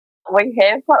We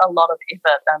have put a lot of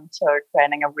effort into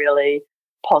creating a really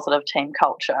positive team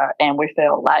culture, and we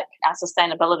feel like our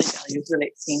sustainability values really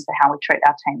extend to how we treat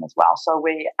our team as well. So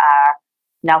we are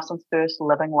Nelson's first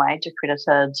living wage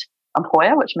accredited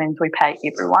employer, which means we pay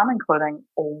everyone, including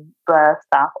all the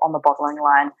staff on the bottling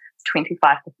line, 25%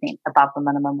 above the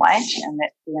minimum wage, and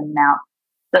that's the amount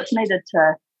that's needed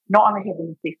to not only have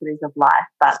the necessities of life,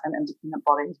 but an independent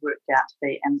body has worked out to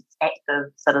be an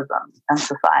active citizen in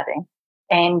society.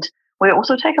 And we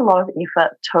also take a lot of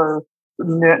effort to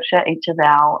nurture each of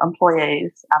our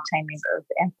employees, our team members,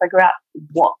 and figure out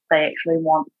what they actually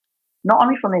want, not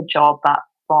only from their job, but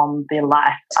from their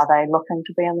life. Are they looking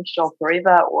to be in this job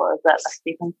forever, or is it a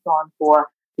stepping stone for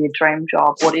their dream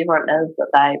job, whatever it is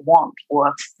that they want?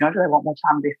 Or, do they want more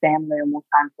time with their family or more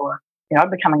time for,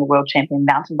 becoming a world champion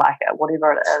mountain biker?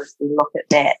 Whatever it is, we look at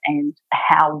that and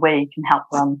how we can help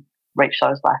them reach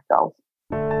those life goals.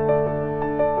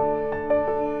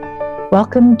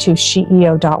 Welcome to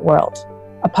SheEO.world,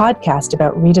 a podcast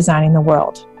about redesigning the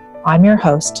world. I'm your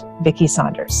host, Vicki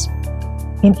Saunders.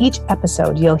 In each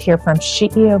episode, you'll hear from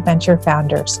SheEO Venture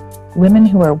founders, women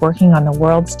who are working on the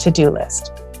world's to-do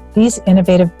list. These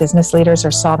innovative business leaders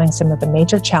are solving some of the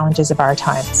major challenges of our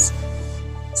times.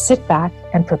 Sit back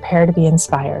and prepare to be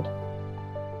inspired.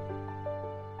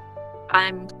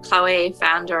 I'm Chloe,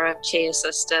 founder of Chia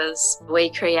Sisters. We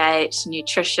create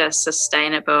nutritious,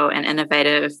 sustainable, and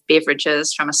innovative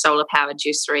beverages from a solar-powered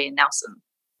juicery in Nelson.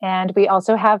 And we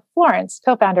also have Florence,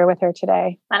 co-founder, with her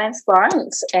today. My name's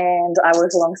Florence, and I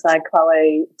work alongside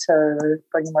Chloe to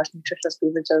bring the most nutritious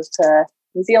beverages to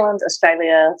New Zealand,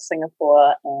 Australia,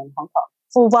 Singapore, and Hong Kong.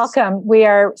 Well, welcome. We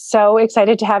are so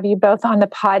excited to have you both on the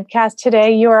podcast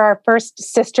today. You are our first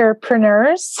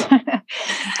sisterpreneurs,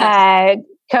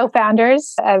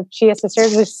 co-founders of Chia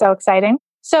Sisters, which is so exciting.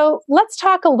 So let's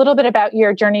talk a little bit about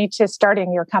your journey to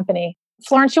starting your company.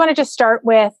 Florence, you want to just start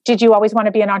with, did you always want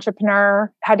to be an entrepreneur?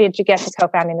 How did you get to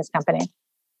co-founding this company?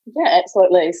 Yeah,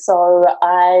 absolutely. So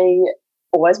I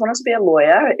always wanted to be a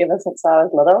lawyer ever since I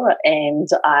was little, and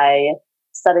I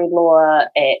studied law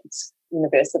at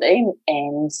university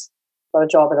and got a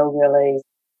job at a really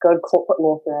good corporate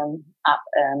law firm up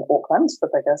in Auckland, the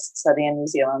biggest city in New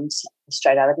Zealand,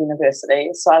 straight out of university.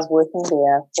 So I was working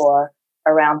there for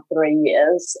around 3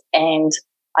 years, and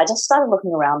I just started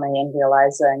looking around me and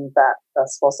realizing that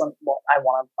this wasn't what I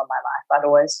wanted from my life. I'd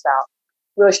always felt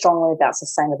really strongly about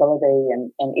sustainability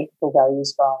and ethical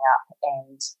values growing up,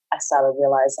 and I started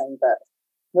realizing that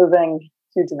moving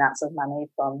huge amounts of money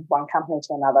from one company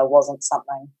to another wasn't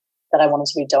something that I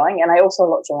wanted to be doing. And I also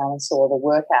looked around and saw the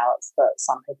work hours that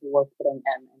some people were putting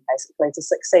in. And basically, to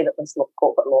succeed at this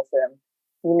corporate law firm,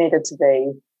 you needed to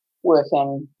be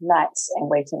working nights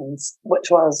and weekends, which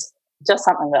was just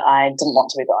something that I didn't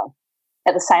want to be doing.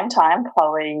 At the same time,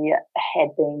 Chloe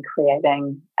had been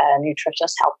creating a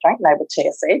nutritious health drink made with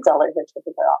chia seeds. I'll let her talk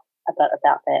a bit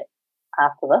about that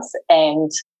after this. And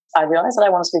I realized that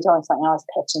I wanted to be doing something I was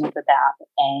passionate about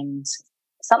and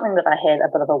something that I had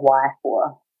a bit of a why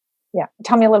for. Yeah.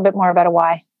 Tell me a little bit more about a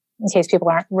why, in case people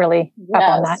aren't really up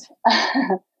on that.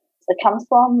 It comes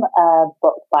from a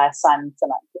book by Simon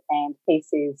Sinek, and he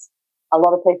says a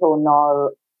lot of people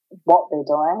know what they're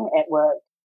doing at work.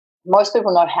 Most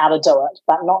people know how to do it,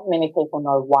 but not many people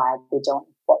know why they're doing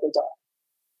what they're doing.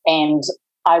 And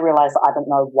I realized I didn't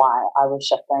know why I was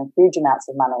shifting huge amounts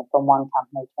of money from one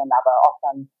company to another,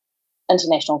 often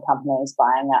international companies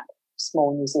buying up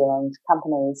small New Zealand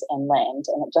companies and land,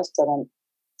 and it just didn't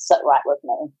sit right with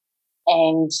me.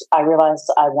 And I realized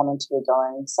I wanted to be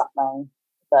doing something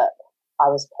that I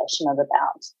was passionate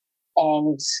about,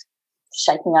 and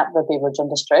shaking up the beverage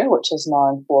industry, which is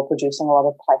known for producing a lot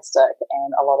of plastic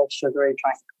and a lot of sugary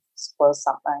drinks, was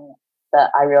something that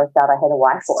I really felt I had a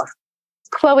why for.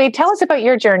 Chloe, tell us about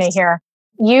your journey here.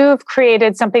 You've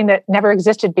created something that never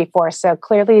existed before, so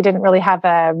clearly you didn't really have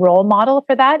a role model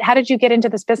for that. How did you get into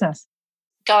this business?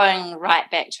 Going right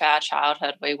back to our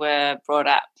childhood, we were brought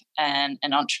up in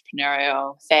an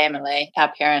entrepreneurial family.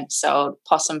 Our parents sold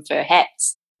possum fur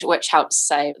hats, which helps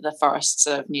save the forests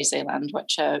of New Zealand,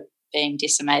 which are being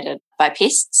decimated by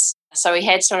pests. So we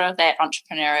had sort of that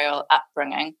entrepreneurial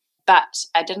upbringing, but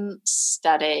I didn't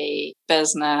study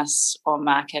business or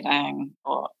marketing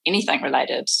or anything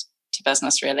related to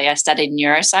business, really. I studied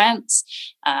neuroscience.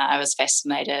 I was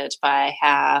fascinated by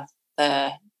how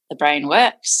the brain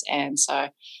works, and so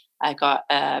I got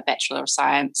a Bachelor of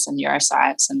Science in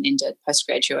Neuroscience and then did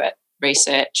postgraduate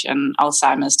research in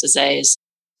Alzheimer's disease.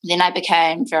 Then I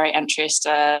became very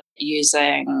interested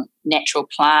using natural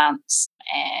plants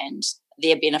and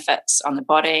their benefits on the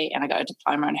body, and I got a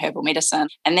diploma in herbal medicine.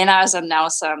 And then I was in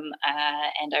Nelson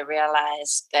and I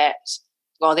realised that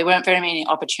well, there weren't very many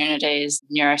opportunities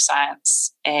in neuroscience.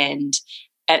 And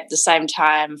at the same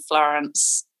time,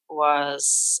 Florence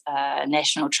was a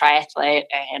national triathlete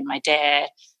and my dad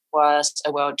was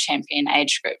a world champion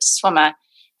age group swimmer.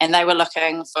 And they were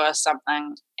looking for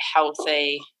something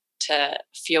healthy to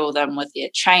fuel them with their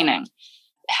training.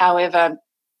 However,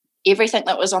 everything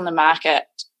that was on the market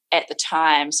at the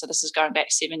time, so this is going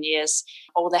back 7 years,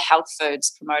 all the health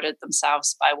foods promoted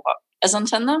themselves by what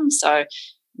isn't in them. So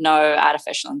no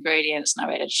artificial ingredients, no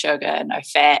added sugar, no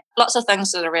fat, lots of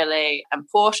things that are really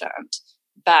important.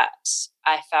 But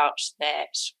I felt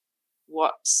that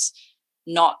what's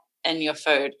not in your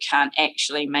food can't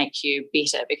actually make you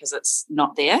better because it's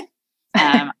not there.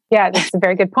 Yeah, that's a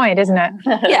very good point, isn't it?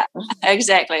 Yeah,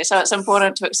 exactly. So it's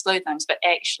important to exclude things, but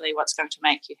actually what's going to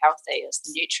make you healthy is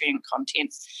the nutrient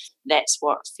content. That's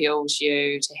what fuels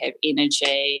you to have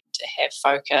energy, to have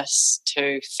focus,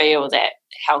 to feel that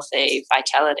healthy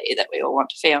vitality that we all want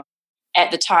to feel.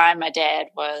 At the time, my dad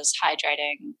was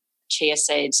hydrating chia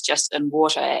seeds just in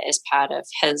water as part of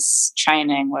his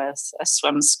training with a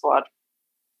swim squad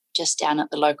just down at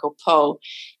the local pool.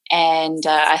 And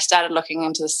I started looking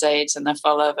into the seeds, and they're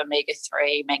full of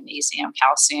omega-3, magnesium,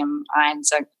 calcium, iron,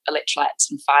 zinc, electrolytes,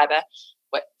 and fibre,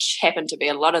 which happen to be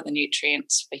a lot of the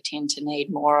nutrients we tend to need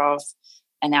more of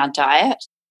in our diet.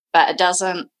 But it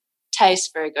doesn't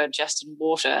taste very good just in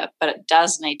water, but it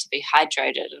does need to be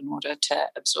hydrated in order to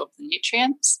absorb the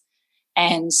nutrients.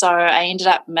 And so I ended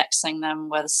up mixing them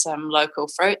with some local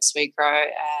fruits. We grow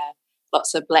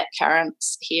lots of black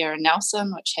currants here in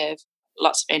Nelson, which have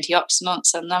lots of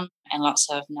antioxidants in them, and lots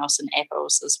of Nelson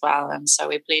apples as well. And so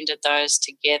we blended those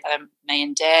together, me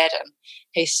and Dad, and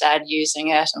he started using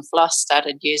it and Floss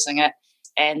started using it.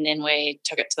 And then we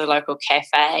took it to the local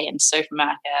cafe and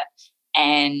supermarket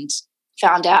and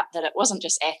found out that it wasn't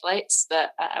just athletes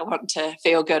that want to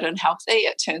feel good and healthy.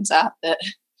 It turns out that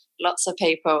lots of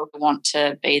people want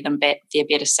to be their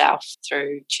better self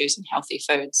through choosing healthy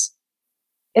foods.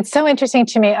 It's so interesting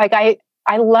to me. Like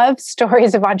I love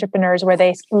stories of entrepreneurs where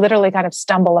they literally kind of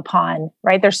stumble upon,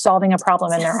 right? They're solving a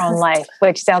problem in their own life,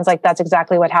 which sounds like that's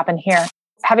exactly what happened here.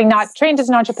 Having not trained as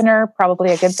an entrepreneur,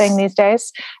 probably a good thing these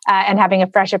days, and having a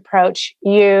fresh approach,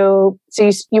 you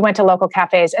went to local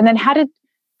cafes. And then how did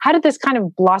this kind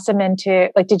of blossom into,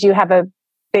 like, did you have a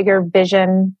bigger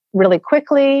vision really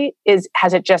quickly?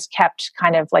 Has it just kept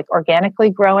kind of like organically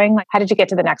growing? Like, how did you get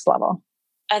to the next level?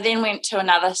 I then went to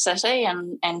another city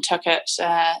and took it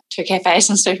to cafes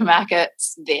and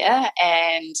supermarkets there.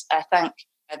 And I think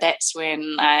that's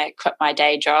when I quit my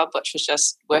day job, which was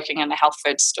just working in a health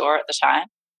food store at the time,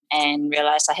 and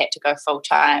realised I had to go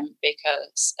full-time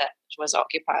because it was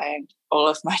occupying all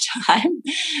of my time.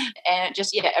 And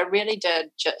it really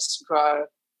did just grow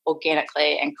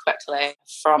organically and quickly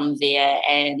from there.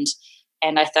 And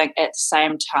I think at the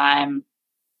same time,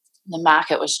 the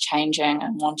market was changing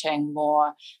and wanting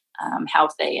more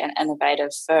healthy and innovative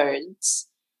foods.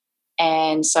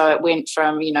 And so it went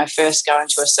from, first going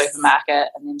to a supermarket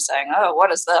and then saying, oh,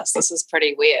 what is this? This is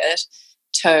pretty weird,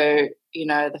 to,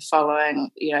 the following,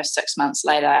 6 months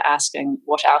later asking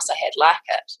what else I had like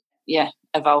it. Yeah,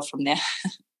 evolved from there.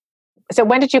 So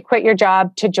when did you quit your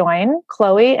job to join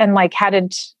Chloe? And like, how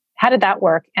did that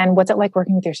work? And what's it like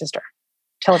working with your sister?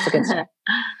 Tell us a good story.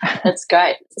 That's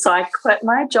great. So I quit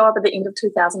my job at the end of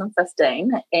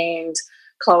 2015, and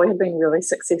Chloe had been really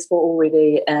successful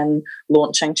already in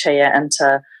launching Chia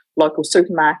into local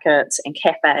supermarkets and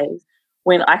cafes.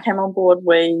 When I came on board,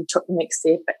 we took the next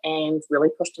step and really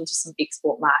pushed into some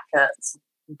export markets,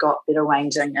 got better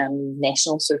ranging in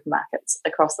national supermarkets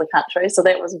across the country. So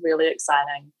that was really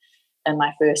exciting in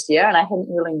my first year, and I hadn't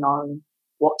really known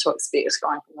what to expect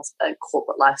going from this big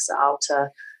corporate lifestyle to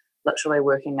literally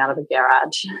working out of a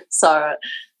garage. So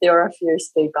there were a few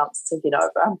speed bumps to get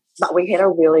over. But we had a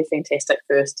really fantastic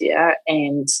first year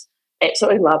and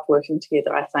absolutely loved working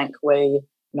together. I think we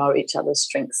know each other's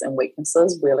strengths and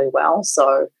weaknesses really well.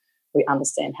 So we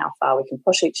understand how far we can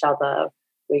push each other.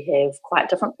 We have quite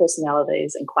different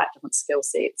personalities and quite different skill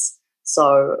sets.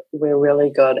 So we're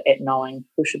really good at knowing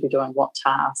who should be doing what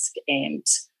task and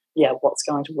what's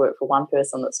going to work for one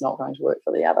person that's not going to work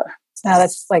for the other. Now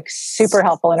that's like super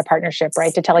helpful in a partnership,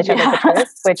 right? To tell each other the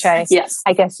truth, which I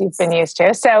guess you've been used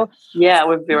to. So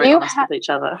we're very honest with each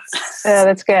other.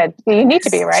 That's good. You need to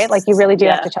be, right? Like you really do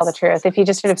have to tell the truth. If you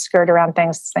just sort of skirt around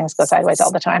things go sideways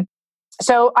all the time.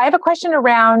 So I have a question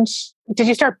around, did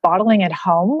you start bottling at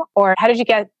home, or how did you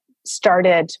get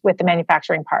started with the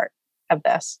manufacturing part of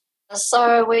this?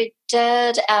 So we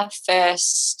did our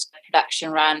first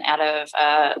production run out of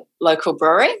a local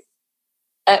brewery.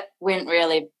 It went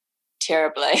really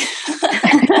terribly.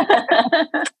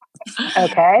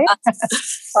 Okay.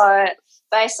 So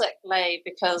basically,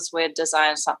 because we'd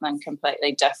designed something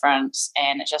completely different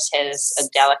and it just has a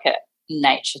delicate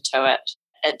nature to it,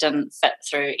 it didn't fit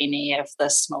through any of the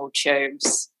small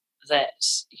tubes that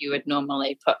you would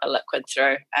normally put a liquid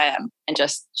through, and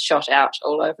just shot out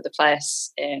all over the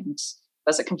place and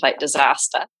was a complete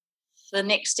disaster. The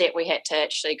next step, we had to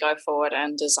actually go forward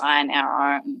and design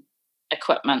our own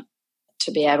equipment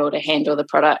to be able to handle the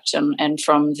product, and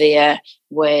from there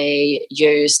we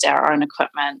used our own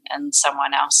equipment in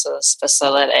someone else's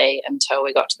facility until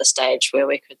we got to the stage where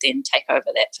we could then take over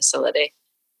that facility.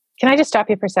 Can I just stop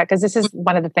you for a sec? Because this is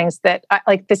one of the things that,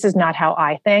 this is not how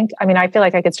I think. I mean, I feel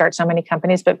like I could start so many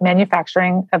companies, but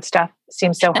manufacturing of stuff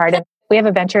seems so hard. And we have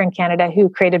a venture in Canada who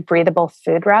created breathable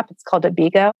food wrap. It's called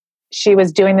Abigo. She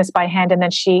was doing this by hand, and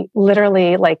then she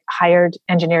literally hired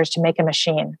engineers to make a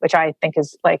machine, which I think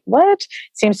is what?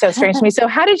 Seems so strange to me. So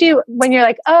how did you, when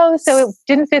you're so it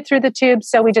didn't fit through the tube,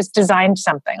 so we just designed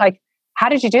something. How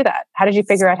did you do that? How did you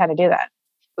figure out how to do that?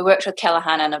 We worked with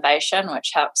Callaghan Innovation,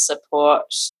 which helps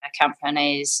support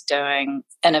companies doing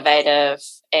innovative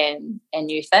and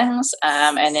new things.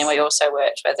 And then we also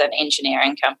worked with an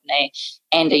engineering company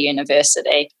and a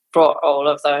university, brought all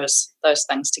of those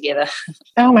things together.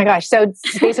 Oh my gosh. So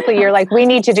basically you're we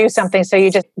need to do something. So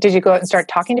did you go out and start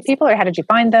talking to people, or how did you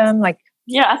find them?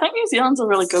 Yeah, I think New Zealand's a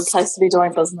really good place to be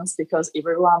doing business because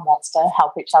everyone wants to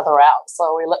help each other out.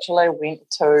 So we literally went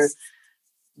to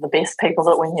the best people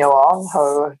that we knew of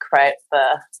who create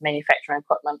the manufacturing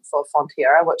equipment for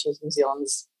Fonterra, which is New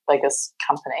Zealand's biggest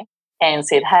company, and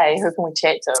said, hey, who can we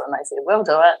chat to? And they said, we'll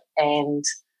do it. And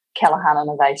Callaghan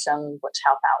Innovation, which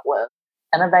help out with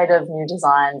innovative new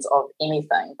designs of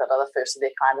anything that are the first of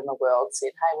their kind in the world,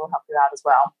 said, hey, we'll help you out as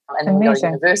well. And then we got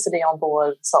a university on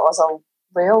board. So it was a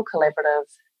real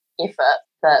collaborative effort,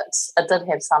 but it did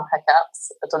have some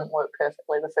hiccups. It didn't work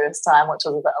perfectly the first time, which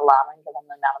was a bit alarming given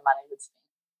the amount of money we'd spent.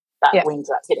 But we ended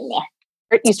up getting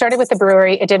there. You started with the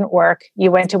brewery. It didn't work.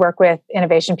 You went to work with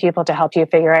innovation people to help you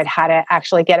figure out how to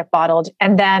actually get it bottled.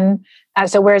 And then,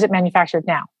 so where is it manufactured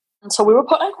now? And so we were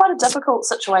put in quite a difficult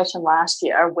situation last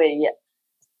year. We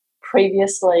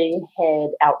previously had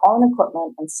our own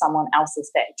equipment in someone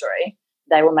else's factory.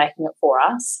 They were making it for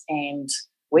us, and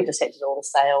we just had to do all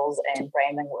the sales and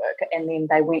branding work. And then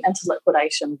they went into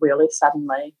liquidation really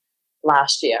suddenly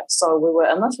last year. So we were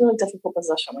in this really difficult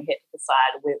position. We had to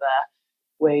decide whether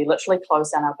we literally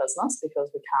closed down our business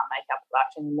because we can't make our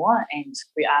product anymore, and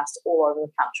we asked all over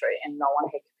the country and no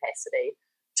one had capacity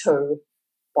to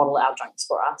bottle our drinks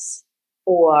for us.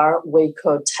 Or we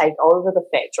could take over the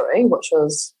factory, which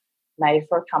was made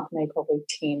for a company probably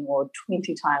 10 or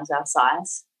 20 times our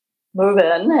size, move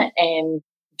in and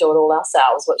do it all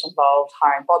ourselves, which involved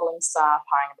hiring bottling staff,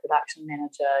 hiring a production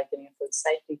manager, getting a food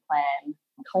safety plan,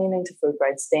 cleaning to food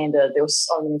grade standard. There were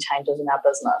so many changes in our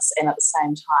business, and at the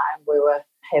same time we were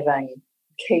having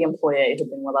a key employee who'd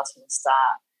been with us from the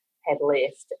start had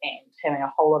left, and having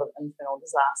a whole lot of internal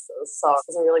disasters. So it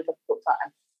was a really difficult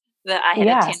time. I had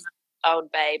a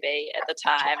 10-month-old baby at the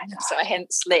time, so I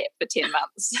hadn't slept for 10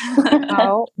 months.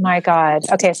 Oh my God.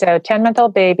 Okay, so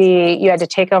 10-month-old baby, you had to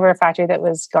take over a factory that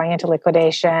was going into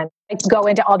liquidation, go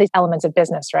into all these elements of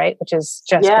business, right? Which is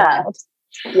just wild.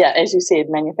 Yeah, as you said,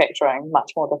 manufacturing,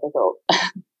 much more difficult.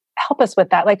 Help us with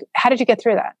that. How did you get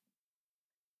through that?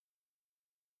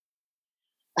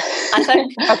 I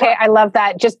think. Okay, I love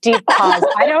that. Just deep pause.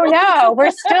 I don't know.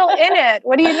 We're still in it.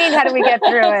 What do you mean? How do we get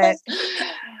through it?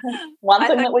 One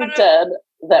thing that we did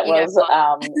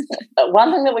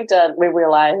we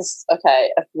realized, okay,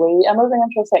 if we are moving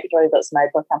into a factory that's made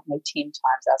for a company 10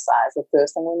 times our size, the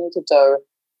first thing we need to do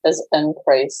is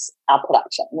increase our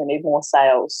production. We need more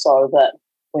sales so that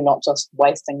we're not just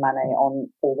wasting money on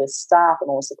all this staff and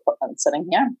all this equipment sitting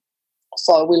here.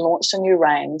 So we launched a new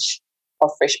range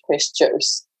of fresh pressed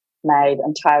juice made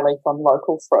entirely from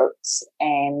local fruits,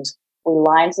 and we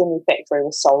lined the new factory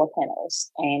with solar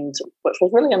panels, and which was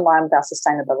really in line with our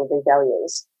sustainability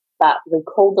values. But we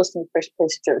called this new fresh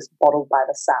pressed juice Bottled by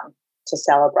the Sun to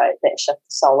celebrate that shift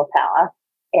to solar power,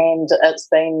 and it's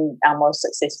been our most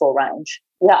successful range.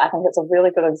 Yeah, I think it's a really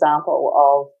good example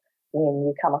of when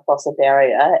you come across a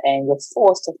barrier and you're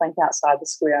forced to think outside the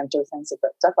square and do things a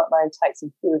bit differently, take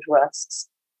some huge risks,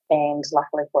 and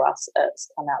luckily for us, it's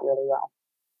come out really well.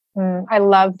 I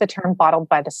love the term Bottled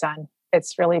by the Sun.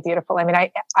 It's really beautiful. I mean,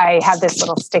 I have this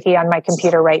little sticky on my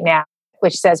computer right now,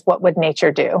 which says, what would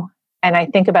nature do? And I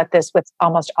think about this with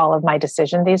almost all of my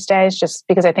decision these days, just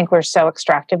because I think we're so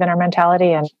extractive in our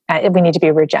mentality and we need to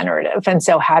be regenerative. And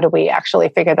so how do we actually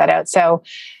figure that out? So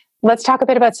let's talk a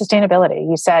bit about sustainability.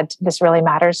 You said this really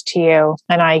matters to you.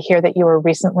 And I hear that you were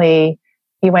recently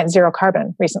you went zero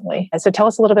carbon recently. So tell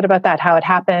us a little bit about that, how it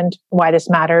happened, why this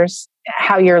matters,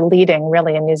 how you're leading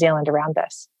really in New Zealand around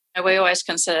this. We always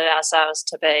considered ourselves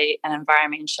to be an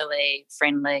environmentally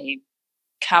friendly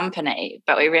company,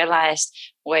 but we realized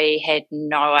we had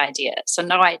no idea. So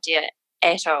no idea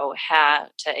at all how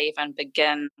to even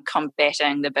begin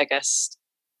combating the biggest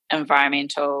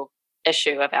environmental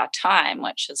issue of our time,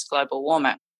 which is global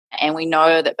warming. And we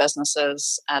know that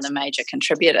businesses are the major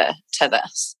contributor to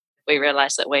this. We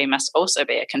realized that we must also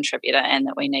be a contributor and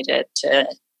that we needed to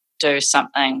do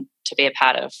something to be a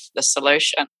part of the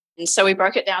solution. And so we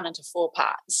broke it down into 4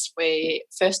 parts.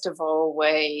 First of all,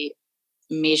 we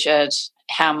measured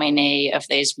how many of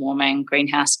these warming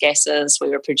greenhouse gases we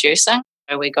were producing.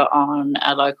 We got on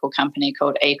a local company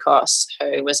called ECOS,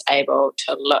 who was able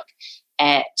to look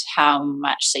at how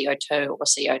much CO2 or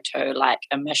CO2-like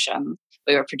emission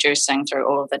we were producing through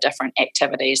all of the different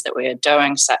activities that we were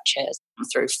doing, such as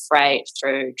through freight,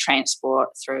 through transport,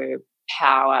 through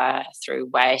power, through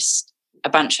waste, a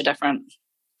bunch of different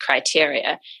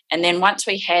criteria. And then once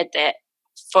we had that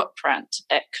footprint,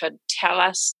 it could tell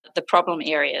us the problem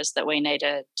areas that we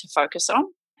needed to focus on.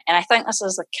 And I think this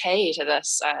is the key to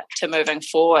this, to moving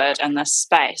forward in this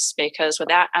space, because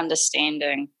without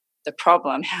understanding the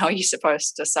problem, how are you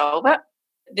supposed to solve it?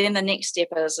 Then the next step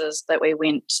is that we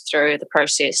went through the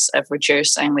process of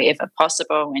reducing wherever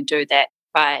possible, and do that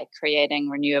by creating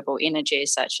renewable energy,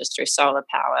 such as through solar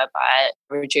power, by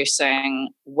reducing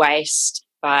waste,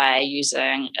 by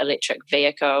using electric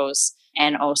vehicles,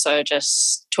 and also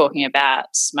just talking about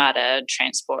smarter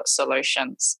transport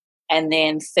solutions. And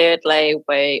then thirdly,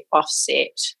 we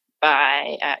offset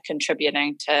by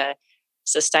contributing to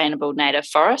sustainable native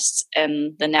forests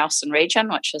in the Nelson region,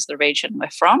 which is the region we're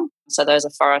from. So those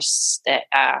are forests that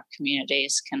our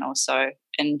communities can also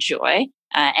enjoy.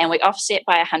 And we offset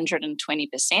by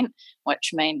 120%,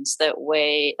 which means that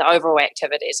the overall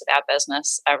activities of our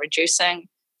business are reducing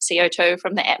CO2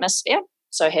 from the atmosphere,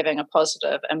 so having a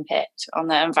positive impact on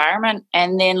the environment.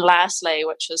 And then lastly,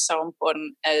 which is so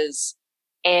important, is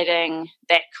adding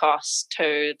that cost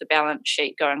to the balance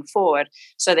sheet going forward,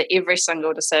 so that every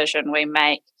single decision we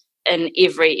make in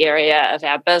every area of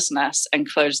our business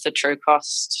includes the true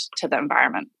cost to the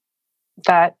environment.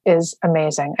 That is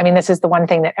amazing. I mean, this is the one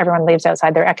thing that everyone leaves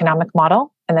outside their economic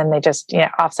model, and then they just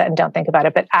offset and don't think about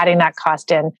it. But adding that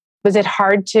cost in, was it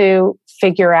hard to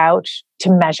figure out,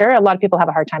 to measure? A lot of people have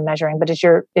a hard time measuring, but is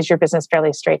your business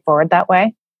fairly straightforward that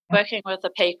way? Working with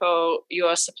the people,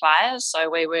 your suppliers, so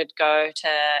we would go to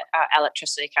our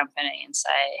electricity company and say,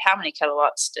 how many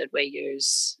kilowatts did we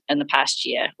use in the past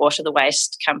year? Water the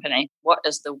waste company, what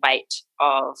is the weight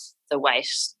of the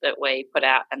waste that we put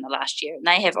out in the last year? And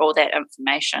they have all that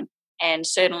information. And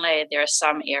certainly there are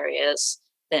some areas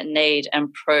that need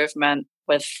improvement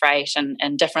with freight and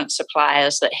different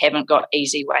suppliers that haven't got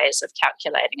easy ways of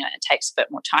calculating it. It takes a bit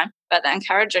more time. But the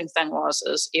encouraging thing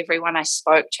is everyone I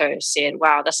spoke to said,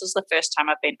 wow, this is the first time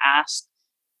I've been asked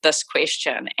this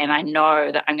question, and I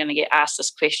know that I'm going to get asked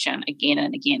this question again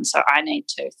and again. So I need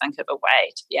to think of a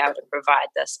way to be able to provide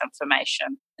this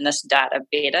information and this data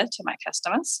better to my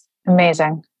customers.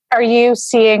 Amazing. Are you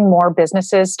seeing more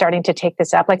businesses starting to take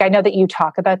this up? Like, I know that you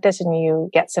talk about this and you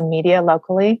get some media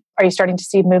locally. Are you starting to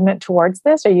see movement towards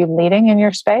this? Are you leading in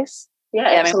your space? Yeah,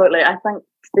 absolutely. I think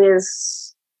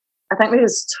there's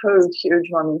 2 huge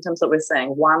momentums that we're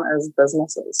seeing. One is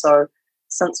businesses. So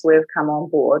since we've come on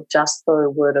board, just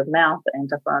through word of mouth and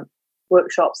different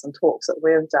workshops and talks that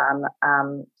we've done,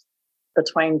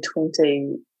 between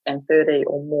 20 and 30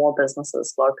 or more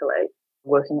businesses locally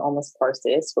working on this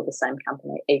process with the same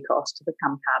company, ECOS, to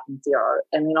become carbon zero.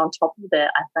 And then on top of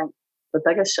that, I think the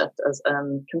biggest shift is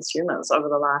in consumers over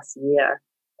the last year,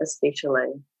 especially.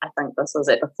 I think this is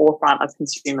at the forefront of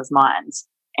consumers' minds,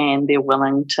 and they're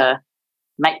willing to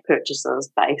make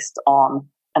purchases based on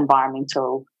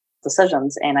environmental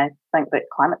decisions. And I think that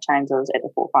climate change is at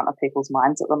the forefront of people's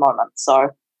minds at the moment. So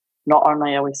not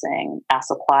only are we seeing our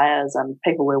suppliers and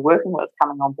people we're working with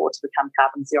coming on board to become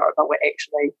carbon zero, but we're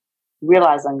actually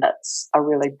realizing that's a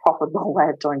really profitable way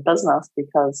of doing business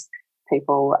because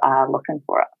people are looking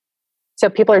for it. So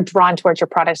people are drawn towards your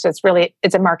product. So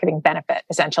it's a marketing benefit,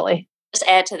 essentially. Just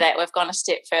add to that, we've gone a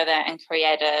step further and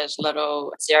created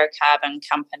little zero carbon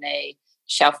company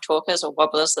shelf talkers or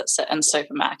wobblers that sit in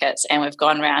supermarkets. And we've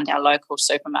gone around our local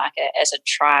supermarket as a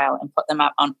trial and put them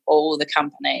up on all the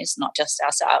companies, not just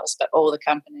ourselves, but all the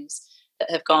companies that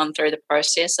have gone through the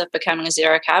process of becoming a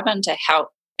zero carbon, to help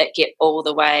it get all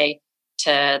the way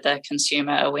to the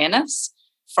consumer awareness.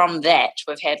 From that,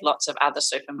 we've had lots of other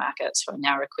supermarkets who are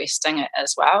now requesting it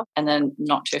as well. And then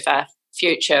not too far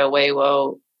future, we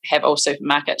will have all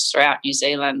supermarkets throughout New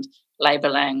Zealand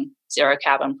labeling zero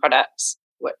carbon products,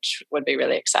 which would be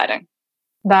really exciting.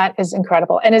 That is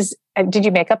incredible. And did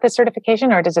you make up this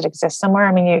certification or does it exist somewhere?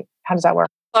 I mean, how does that work?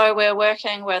 So we're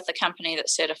working with the company that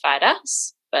certified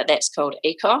us, but that's called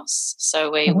ECOS.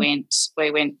 So we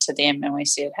went to them and we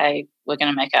said, hey, we're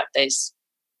going to make up these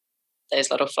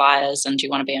little flyers and do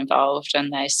you want to be involved?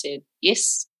 And they said,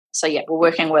 yes. So yeah, we're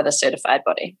working with a certified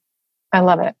body. I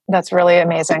love it. That's really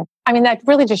amazing. I mean, that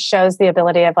really just shows the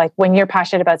ability of like when you're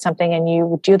passionate about something and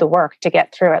you do the work to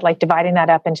get through it, like dividing that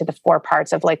up into the 4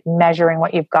 parts of like measuring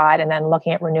what you've got and then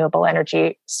looking at renewable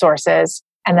energy sources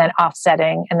and then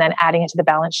offsetting and then adding it to the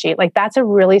balance sheet. Like that's a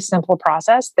really simple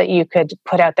process that you could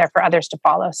put out there for others to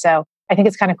follow. So I think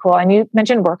it's kind of cool. And you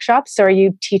mentioned workshops. So are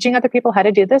you teaching other people how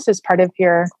to do this as part of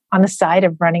on the side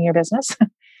of running your business?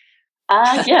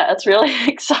 Yeah, it's really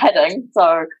exciting.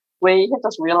 So we have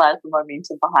just realised the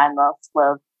momentum behind this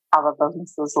with other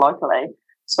businesses locally.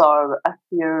 So a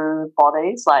few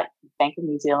bodies like Bank of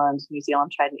New Zealand, New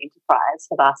Zealand Trade and Enterprise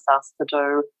have asked us to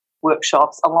do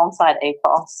workshops alongside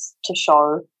ECOS to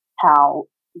show how,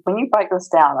 when you break this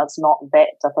down, it's not that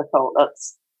difficult.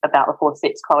 It's about the 4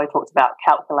 steps Chloe talked about: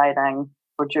 calculating,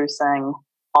 reducing,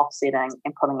 offsetting,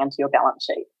 and putting into your balance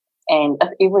sheet. And if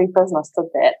every business did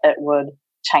that, it would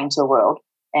change the world.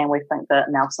 And we think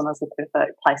that Nelson is the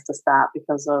perfect place to start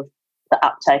because of the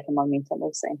uptake and momentum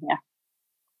we've seen here.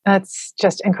 That's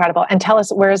just incredible. And tell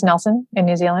us, where is Nelson in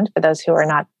New Zealand for those who are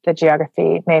not the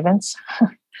geography mavens?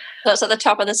 So it's at the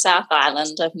top of the South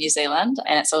Island of New Zealand,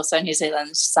 and it's also New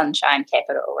Zealand's sunshine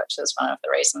capital, which is one of the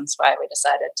reasons why we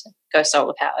decided to go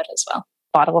solar powered as well.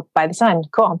 Bottled by the sun.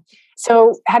 Cool.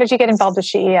 So how did you get involved with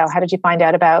SheEO? How did you find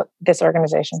out about this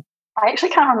organization? I actually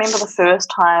can't remember the first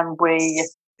time we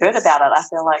heard about it. I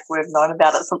feel like we've known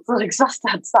about it since it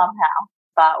existed somehow.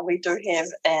 But we do have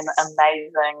an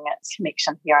amazing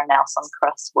connection here in Nelson,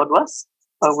 Chris Woodworth,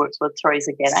 who works with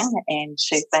Teresa Getting, and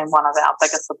she's been one of our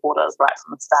biggest supporters right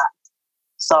from the start.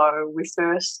 So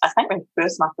I think we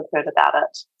first must have heard about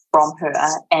it from her,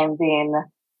 and then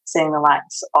seeing the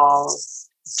likes of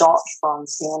Dot from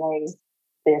Peony,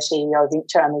 their SheEO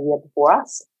venture in the year before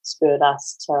us, spurred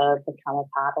us to become a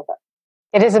part of it.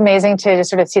 It is amazing to just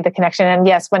sort of see the connection. And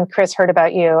yes, when Chris heard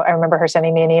about you, I remember her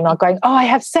sending me an email going, oh, I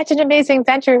have such an amazing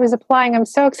venture who's applying. I'm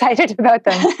so excited about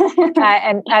them.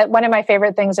 And one of my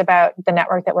favorite things about the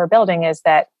network that we're building is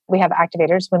that we have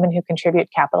activators, women who contribute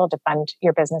capital to fund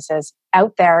your businesses,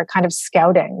 out there kind of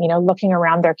scouting, looking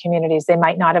around their communities. They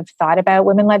might not have thought about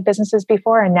women-led businesses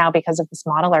before, and now because of this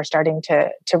model are starting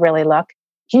to really look.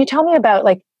 Can you tell me about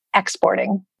like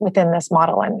exporting within this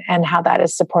model and how that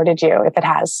has supported you, if it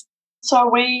has? So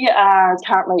we are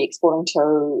currently exporting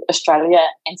to Australia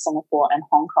and Singapore and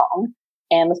Hong Kong.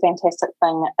 And the fantastic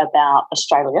thing about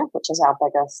Australia, which is our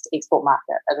biggest export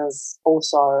market, it is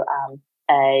also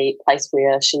a place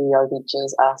where SheEO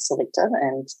ventures are selected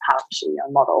and part of the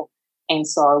SheEO model. And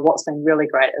so what's been really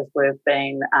great is we've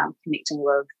been connecting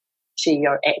with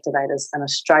SheEO activators in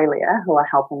Australia who are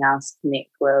helping us connect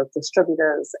with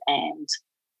distributors and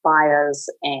buyers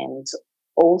and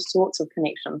all sorts of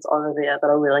connections over there that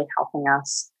are really helping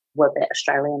us with that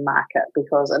Australian market,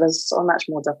 because it is so much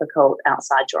more difficult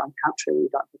outside your own country. You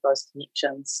don't have those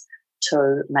connections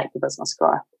to make the business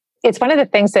grow. It's one of the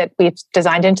things that we've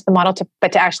designed into the model,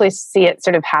 but to actually see it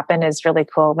sort of happen is really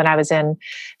cool. When I was in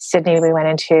Sydney, we went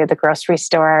into the grocery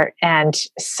store and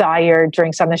saw your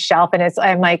drinks on the shelf. And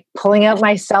I'm like pulling out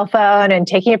my cell phone and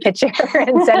taking a picture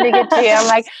and sending it to you. I'm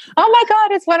like, oh my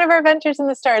God, it's one of our ventures in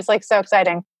the store. It's like so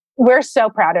exciting. We're so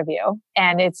proud of you.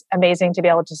 And it's amazing to be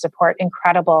able to support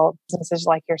incredible businesses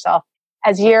like yourself.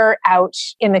 As you're out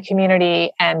in the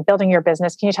community and building your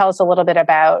business, can you tell us a little bit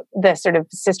about the sort of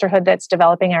sisterhood that's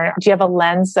developing? Or do you have a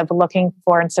lens of looking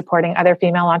for and supporting other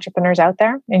female entrepreneurs out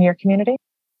there in your community?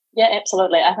 Yeah,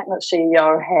 absolutely. I think that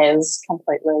SheEO has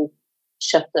completely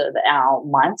shifted our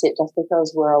mindset just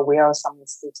because we're aware of some of the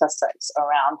statistics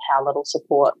around how little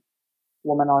support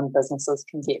women-owned businesses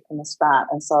can get from the start.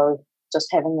 And so just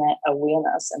having that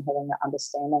awareness and having that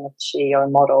understanding of the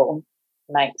SheEO model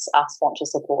makes us want to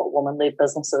support women-led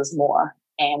businesses more.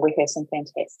 And we have some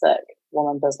fantastic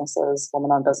women-owned businesses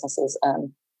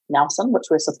in Nelson, which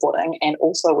we're supporting. And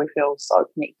also we feel so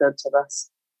connected to this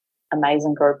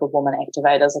amazing group of women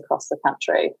activators across the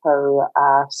country who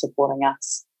are supporting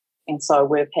us. And so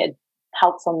we've had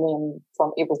help from them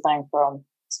from everything from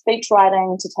speech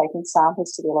writing to taking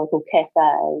samples to their local cafe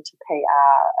to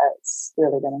PR. It's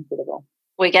really been incredible.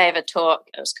 We gave a talk,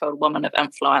 it was called Women of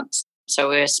Influence. So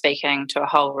we were speaking to a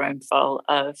whole room full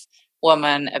of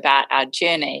women about our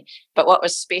journey. But what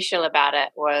was special about it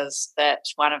was that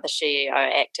one of the SheEO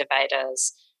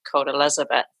activators called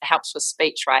Elizabeth, helps with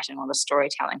speech writing or the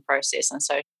storytelling process. And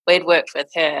so we'd worked with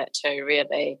her to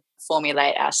really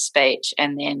formulate our speech.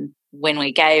 And then when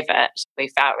we gave it, we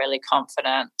felt really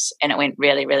confident and it went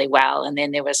really, really well. And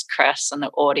then there was Chris in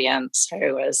the audience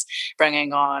who was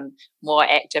bringing on more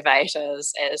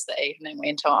activators as the evening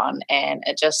went on. And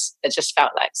it just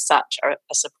felt like such a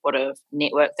supportive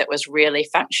network that was really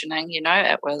functioning.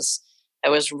 It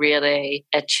was really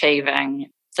achieving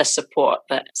the support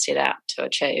that it set out to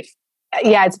achieve.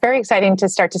 Yeah, it's very exciting to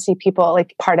start to see people,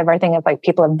 like part of our thing of like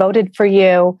people have voted for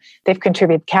you, they've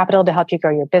contributed capital to help you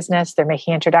grow your business, they're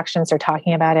making introductions, they're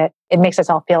talking about it. It makes us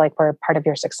all feel like we're part of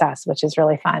your success, which is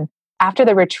really fun. After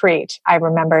the retreat, I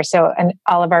remember, and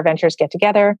all of our ventures get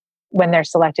together when they're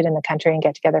selected in the country and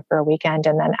get together for a weekend.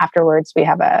 And then afterwards, we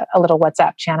have a little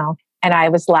WhatsApp channel. And I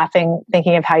was laughing,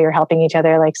 thinking of how you're helping each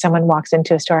other. Like someone walks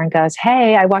into a store and goes,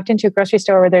 "Hey, I walked into a grocery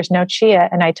store where there's no chia."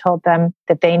 And I told them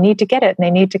that they need to get it and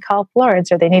they need to call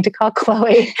Florence or they need to call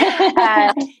Chloe.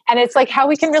 And it's like how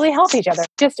we can really help each other.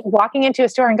 Just walking into a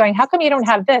store and going, "How come you don't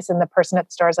have this?" And the person at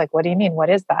the store is like, "What do you mean? What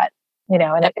is that?"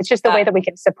 And it's just the way that we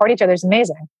can support each other is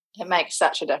amazing. It makes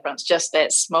such a difference. Just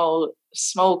that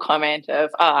small comment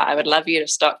of, I would love you to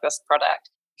stock this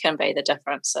product can be the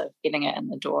difference of getting it in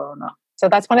the door or not. So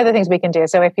that's one of the things we can do.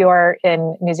 So if you're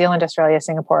in New Zealand, Australia,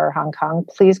 Singapore, or Hong Kong,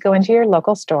 please go into your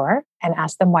local store and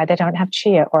ask them why they don't have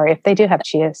chia. Or if they do have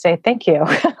chia, say thank you.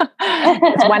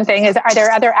 That's one thing. Are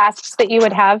there other asks that you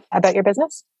would have about your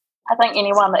business? I think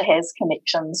anyone that has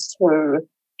connections to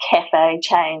cafe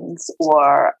chains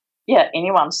or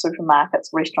anyone, supermarkets,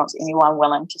 restaurants, anyone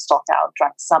willing to stock our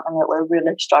drinks, something that we're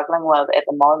really struggling with at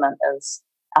the moment is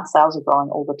our sales are growing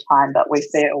all the time, but we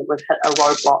feel we've hit a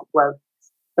roadblock with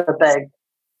the big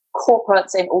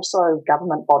corporates and also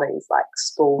government bodies like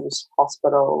schools,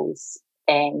 hospitals,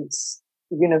 and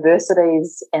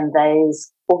universities. And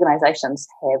these organisations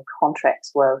have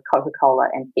contracts with Coca-Cola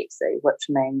and Pepsi, which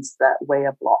means that we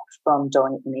are blocked from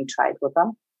doing any trade with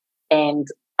them. And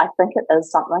I think it is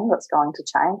something that's going to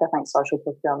change. I think social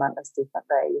procurement is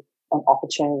definitely an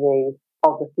opportunity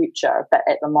of the future, but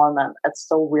at the moment, it's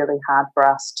still really hard for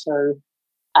us to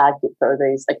get through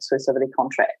these exclusivity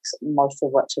contracts, most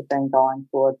of which have been going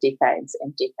for decades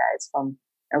and decades from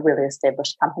really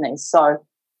established companies. So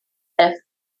if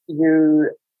you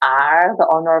are the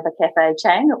owner of a cafe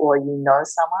chain or you know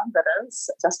someone that is,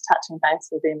 just touching base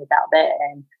with them about that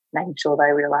and making sure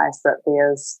they realise that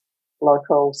there's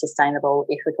local, sustainable,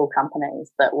 ethical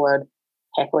companies that would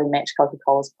happily match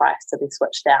Coca-Cola's price to be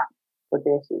switched out would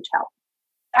be a huge help.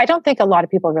 I don't think a lot of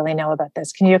people really know about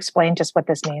this. Can you explain just what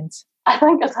this means? I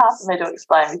think it's hard for me to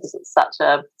explain because it's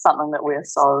something that we're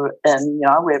so in,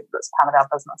 it's part of our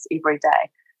business every day.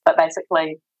 But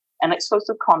basically, an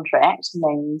exclusive contract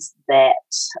means that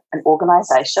an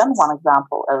organisation, one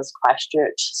example is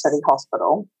Christchurch City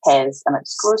Hospital, has an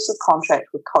exclusive contract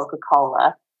with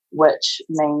Coca-Cola, which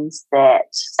means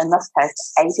that, in this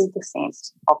case,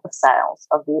 80% of the sales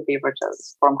of their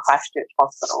beverages from Christchurch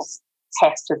Hospital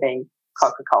has to be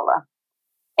Coca-Cola.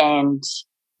 And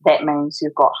that means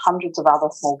you've got hundreds of other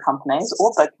small companies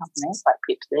or big companies like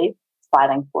Pepsi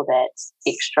fighting for that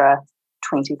extra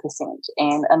 20%.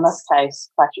 And in this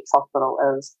case, Christchurch Hospital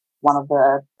is one of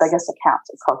the biggest accounts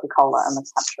of Coca-Cola in the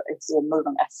country. So they're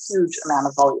moving a huge amount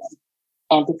of volume.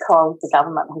 And because the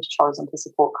government has chosen to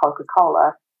support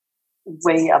Coca-Cola,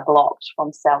 we are blocked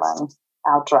from selling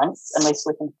our drinks unless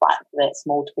we can fight for that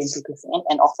small 20%.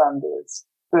 And often there's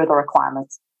further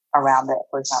requirements around that.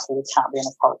 For example, we can't be in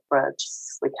a Coke fridge,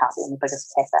 we can't be in the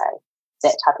biggest cafe,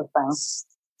 that type of thing.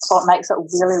 So it makes it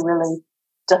really, really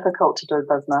difficult to do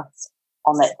business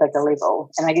on that bigger level.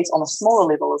 And I guess on a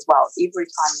smaller level as well, every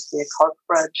time you see a Coke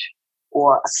fridge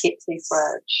or a Pepsi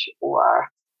fridge or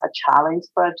a Charlie's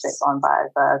fridge that's owned by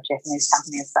the Japanese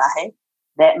company Asahi,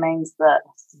 that means that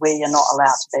we are not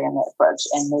allowed to be in that fridge,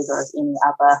 and neither is any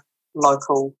other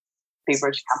local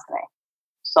beverage company.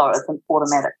 So it's an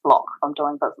automatic block from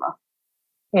doing business.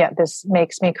 Yeah, this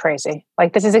makes me crazy.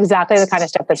 Like, this is exactly the kind of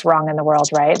stuff that's wrong in the world,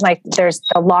 right? Like, there's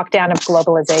the lockdown of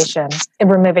globalization and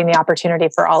removing the opportunity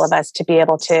for all of us to be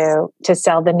able to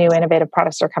sell the new innovative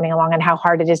products that are coming along and how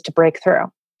hard it is to break through.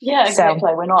 Yeah,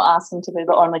 exactly. So, we're not asking to be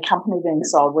the only company being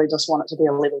sold. We just want it to be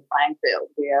a level playing field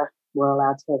where we're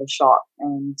allowed to have a shot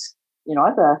and,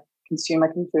 the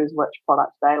consumer can choose which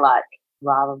product they like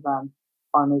rather than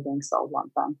only being sold one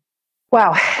thing.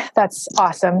 Wow, that's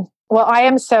awesome. Well, I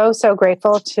am so, so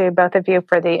grateful to both of you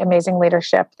for the amazing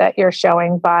leadership that you're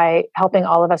showing by helping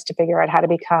all of us to figure out how to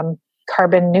become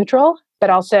carbon neutral, but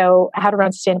also how to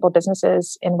run sustainable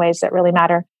businesses in ways that really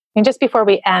matter. And just before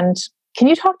we end, can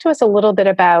you talk to us a little bit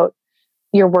about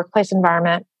your workplace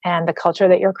environment and the culture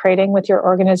that you're creating with your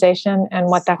organization and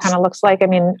what that kind of looks like? I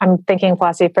mean, I'm thinking,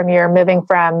 Flossie, from your moving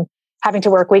from having to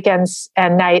work weekends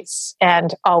and nights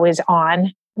and always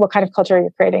on, what kind of culture are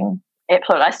you creating?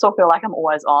 Absolutely. I still feel like I'm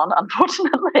always on,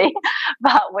 unfortunately,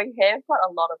 but we have put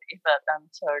a lot of effort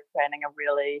into creating a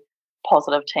really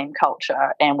positive team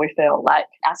culture, and we feel like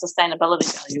our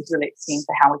sustainability values really extend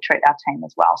to how we treat our team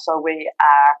as well. So we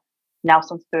are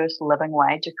Nelson's first living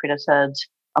wage accredited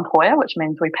employer, which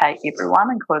means we pay everyone,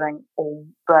 including all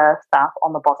the staff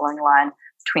on the bottling line,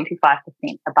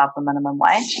 25% above the minimum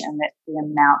wage, and that's the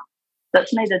amount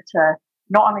that's needed to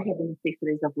not only have the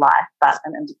necessities of life, but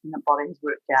an independent body has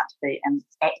worked out to be an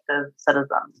active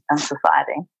citizen in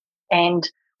society. And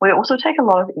we also take a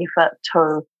lot of effort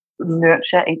to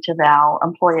nurture each of our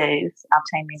employees, our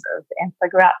team members, and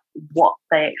figure out what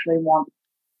they actually want,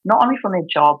 not only from their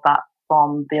job, but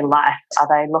from their life. Are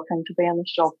they looking to be in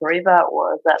this job forever,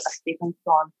 or is it a stepping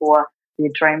stone for their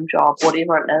dream job,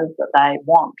 whatever it is that they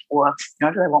want? Or,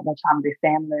 do they want more time with their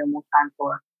family or more time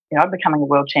for, becoming a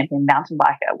world champion mountain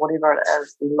biker? Whatever it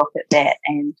is, we look at that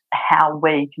and how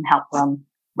we can help them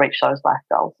reach those life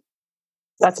goals.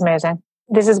 That's amazing.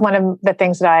 This is one of the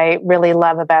things that I really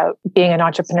love about being an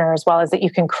entrepreneur as well, is that you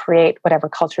can create whatever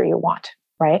culture you want,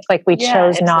 right? Like we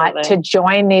chose not to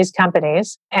join these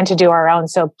companies and to do our own.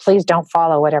 So please don't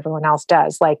follow what everyone else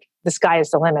does. Like the sky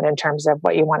is the limit in terms of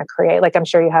what you want to create. Like I'm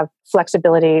sure you have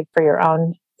flexibility for your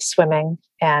own swimming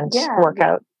and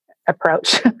workout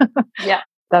approach. Yeah.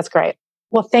 That's great.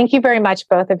 Well, thank you very much,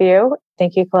 both of you.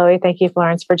 Thank you, Chloe. Thank you,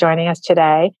 Florence, for joining us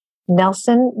today.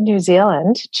 Nelson, New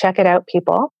Zealand. Check it out,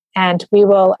 people. And we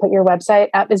will put your website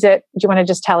up. Do you want to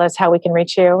just tell us how we can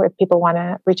reach you if people want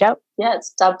to reach out? Yeah,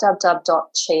 it's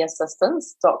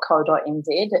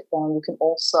www.chiassisters.co.nz. And you can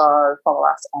also follow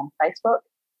us on Facebook,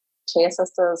 Chia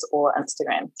Sisters, or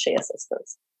Instagram, Chia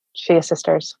Sisters. Chia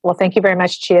Sisters. Well, thank you very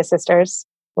much, Chia Sisters.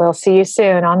 We'll see you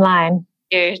soon online.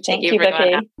 Thank you,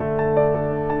 Vicky.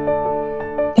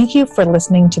 Thank you for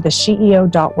listening to the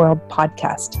CEO.world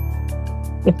podcast.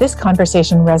 If this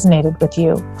conversation resonated with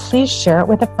you, please share it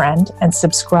with a friend and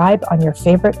subscribe on your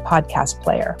favorite podcast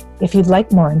player. If you'd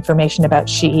like more information about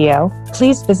SheEO,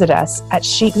 please visit us at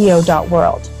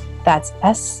sheo.world. That's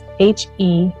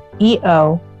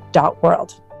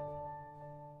SHEEO.world.